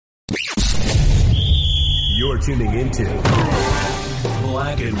You're tuning into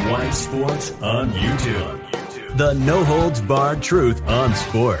Black and White Sports on YouTube. The no-holds-barred truth on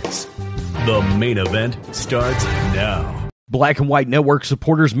sports. The main event starts now. Black and White Network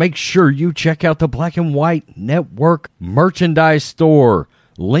supporters, make sure you check out the Black and White Network merchandise store.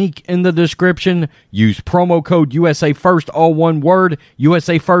 Link in the description. Use promo code USA First, all one word.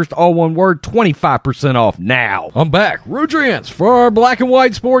 USA First, all one word. 25% off now. I'm back. Rudrians for Black and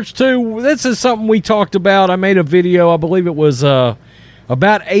White Sports 2. This is something we talked about. I made a video, I believe it was about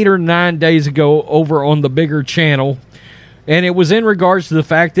 8 or 9 days ago over on the bigger channel. And it was in regards to the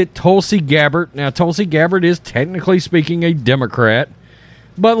fact that Tulsi Gabbard, now Tulsi Gabbard is technically speaking a Democrat,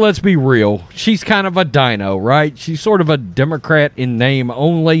 but let's be real, she's kind of a dino, right? She's sort of a Democrat in name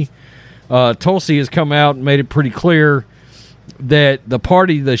only. Tulsi has come out and made it pretty clear that the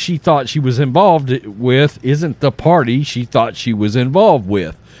party that she thought she was involved with isn't the party she thought she was involved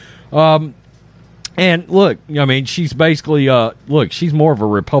with. And look, I mean, she's basically, she's more of a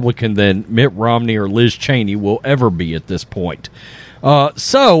Republican than Mitt Romney or Liz Cheney will ever be at this point.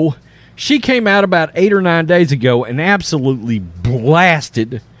 So she came out about 8 or 9 days ago and absolutely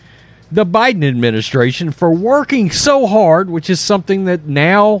blasted the Biden administration for working so hard, which is something that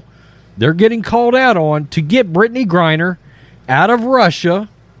now they're getting called out on, to get Brittany Griner out of Russia,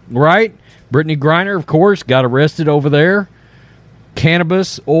 right? Brittany Griner, of course, got arrested over there.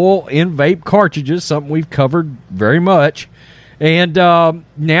 Cannabis oil in vape cartridges, something we've covered very much. And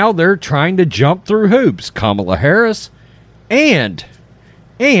now they're trying to jump through hoops. Kamala Harris and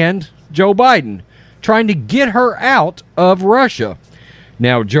Joe Biden trying to get her out of Russia.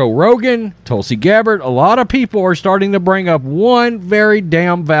 Now, Joe Rogan, Tulsi Gabbard, a lot of people are starting to bring up one very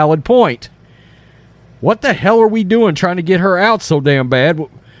damn valid point. What the hell are we doing trying to get her out so damn bad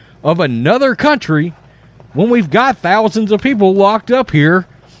of another country when we've got thousands of people locked up here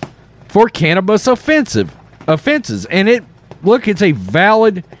for cannabis offenses? And it's a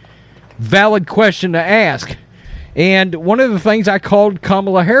valid question to ask. And one of the things I called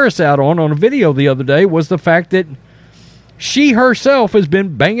Kamala Harris out on a video the other day was the fact that she herself has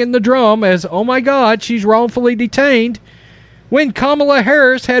been banging the drum as, oh my God, she's wrongfully detained, when Kamala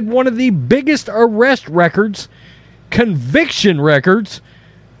Harris had one of the biggest arrest records, conviction records,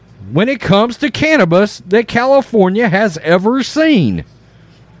 when it comes to cannabis that California has ever seen.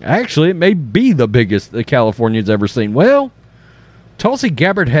 Actually, it may be the biggest that California's ever seen. Well, Tulsi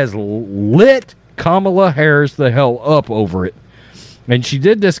Gabbard has lit Kamala Harris the hell up over it. And she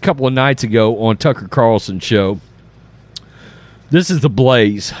did this a couple of nights ago on Tucker Carlson's show. This is the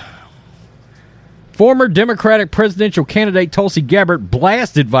blaze. Former Democratic presidential candidate Tulsi Gabbard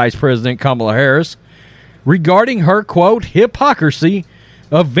blasted Vice President Kamala Harris regarding her, quote, hypocrisy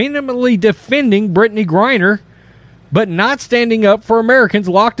of vehemently defending Brittany Griner, but not standing up for Americans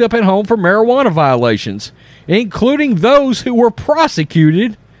locked up at home for marijuana violations, including those who were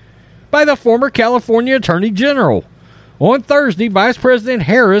prosecuted by the former California Attorney General. On Thursday, Vice President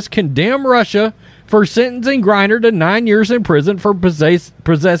Harris condemned Russia for sentencing Griner to 9 years in prison for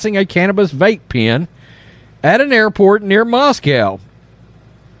possessing a cannabis vape pen at an airport near Moscow.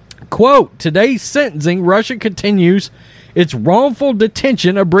 Quote, today's sentencing, Russia continues its wrongful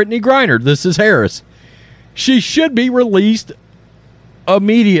detention of Brittany Griner. This is Harris. She should be released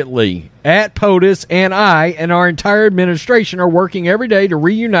immediately. At POTUS and I and our entire administration are working every day to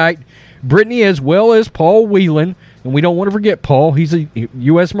reunite Brittany as well as Paul Whelan, and we don't want to forget Paul, he's a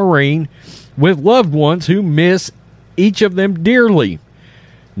U.S. Marine, with loved ones who miss each of them dearly.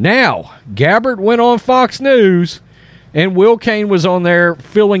 Now, Gabbard went on Fox News, and Will Cain was on there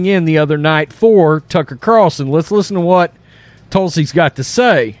filling in the other night for Tucker Carlson. Let's listen to what Tulsi's got to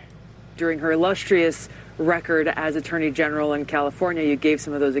say. During her illustrious record as Attorney General in California, you gave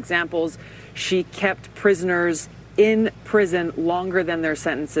some of those examples. She kept prisoners in prison longer than their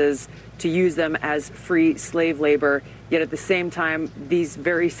sentences to use them as free slave labor. Yet at the same time, these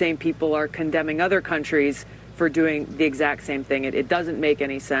very same people are condemning other countries for doing the exact same thing. It doesn't make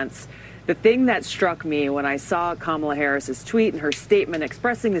any sense. The thing that struck me when I saw Kamala Harris's tweet and her statement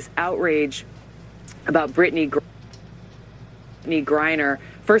expressing this outrage about Brittany Griner,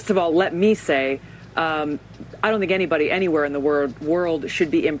 first of all, let me say, I don't think anybody anywhere in the world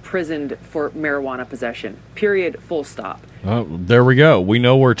should be imprisoned for marijuana possession. Period. Full stop. There we go. We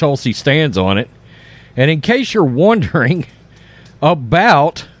know where Tulsi stands on it. And in case you're wondering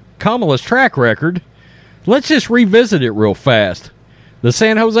about Kamala's track record, let's just revisit it real fast. The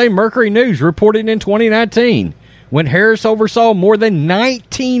San Jose Mercury News reported in 2019 when Harris oversaw more than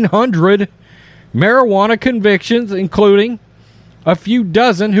 1,900 marijuana convictions, including a few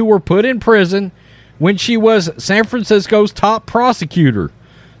dozen who were put in prison when she was San Francisco's top prosecutor.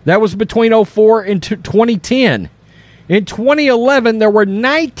 That was between 2004 and 2010. In 2011, there were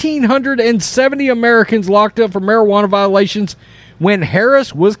 1,970 Americans locked up for marijuana violations when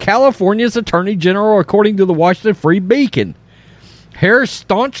Harris was California's Attorney General, according to the Washington Free Beacon. Harris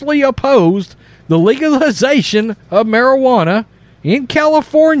staunchly opposed the legalization of marijuana in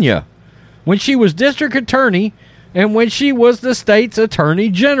California when she was district attorney and when she was the state's Attorney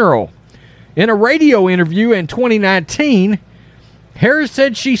General. In a radio interview in 2019, Harris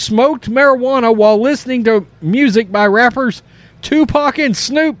said she smoked marijuana while listening to music by rappers Tupac and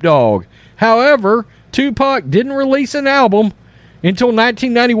Snoop Dogg. However, Tupac didn't release an album until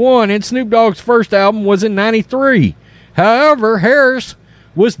 1991, and Snoop Dogg's first album was in 93. However, Harris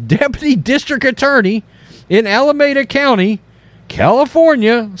was deputy district attorney in Alameda County,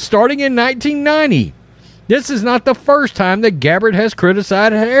 California, starting in 1990. This is not the first time that Gabbard has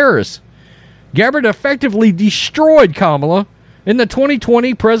criticized Harris. Gabbard effectively destroyed Kamala in the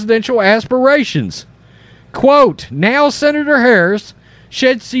 2020 presidential aspirations. Quote, now Senator Harris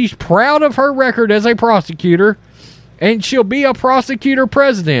said she's proud of her record as a prosecutor and she'll be a prosecutor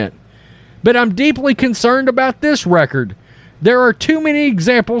president. But I'm deeply concerned about this record. There are too many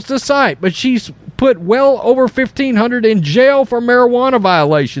examples to cite, but she's put well over 1,500 in jail for marijuana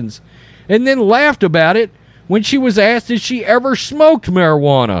violations and then laughed about it when she was asked if she ever smoked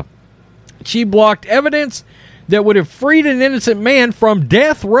marijuana. She blocked evidence that would have freed an innocent man from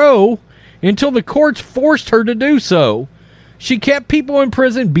death row until the courts forced her to do so. She kept people in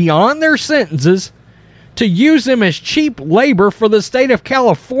prison beyond their sentences to use them as cheap labor for the state of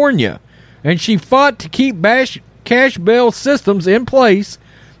California, and she fought to keep cash bail systems in place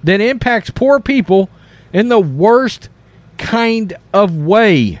that impacts poor people in the worst kind of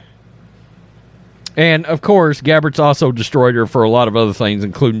way. And, of course, Gabbard's also destroyed her for a lot of other things,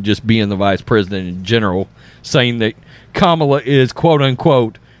 including just being the vice president in general, saying that Kamala is,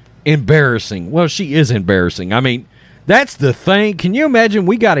 quote-unquote, embarrassing. Well, she is embarrassing. I mean, that's the thing. Can you imagine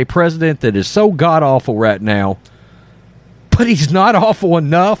we got a president that is so god-awful right now, but he's not awful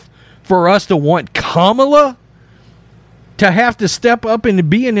enough for us to want Kamala to have to step up and to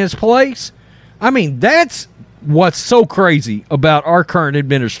be in his place? I mean, that's what's so crazy about our current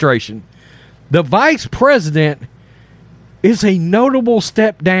administration. The vice president is a notable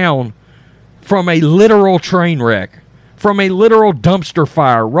step down from a literal train wreck, from a literal dumpster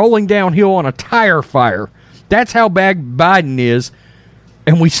fire, rolling downhill on a tire fire. That's how bad Biden is,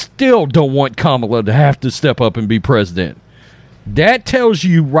 and we still don't want Kamala to have to step up and be president. That tells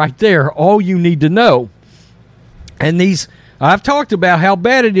you right there all you need to know. And I've talked about how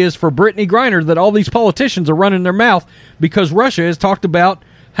bad it is for Brittany Griner that all these politicians are running their mouth because Russia has talked about,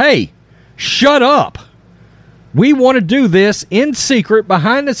 hey, shut up. We want to do this in secret,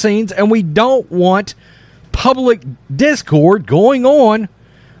 behind the scenes, and we don't want public discord going on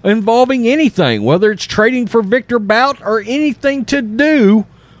involving anything, whether it's trading for Victor Bout or anything to do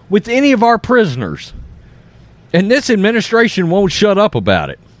with any of our prisoners. And this administration won't shut up about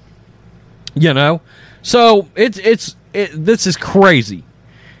it. You know? So, this is crazy.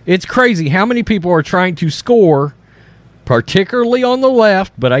 It's crazy how many people are trying to score, particularly on the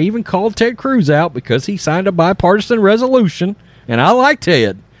left, but I even called Ted Cruz out because he signed a bipartisan resolution, and I like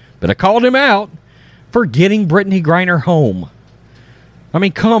Ted, but I called him out for getting Brittany Griner home. I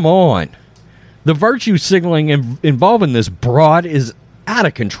mean, come on. The virtue signaling involving this broad is out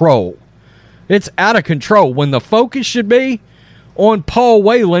of control. It's out of control when the focus should be on Paul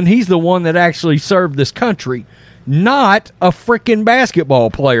Whelan. He's the one that actually served this country, not a freaking basketball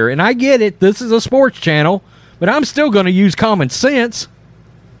player. And I get it. This is a sports channel, but I'm still going to use common sense.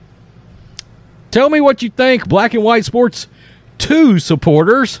 Tell me what you think, Black and White Sports 2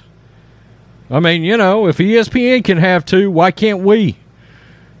 supporters. I mean, you know, if ESPN can have 2, why can't we?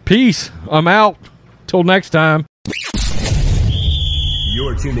 Peace. I'm out. Till next time.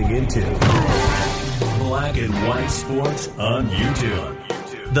 You're tuning into Black and White Sports on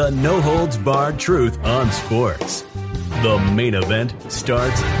YouTube. The no-holds-barred truth on sports. The main event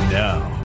starts now.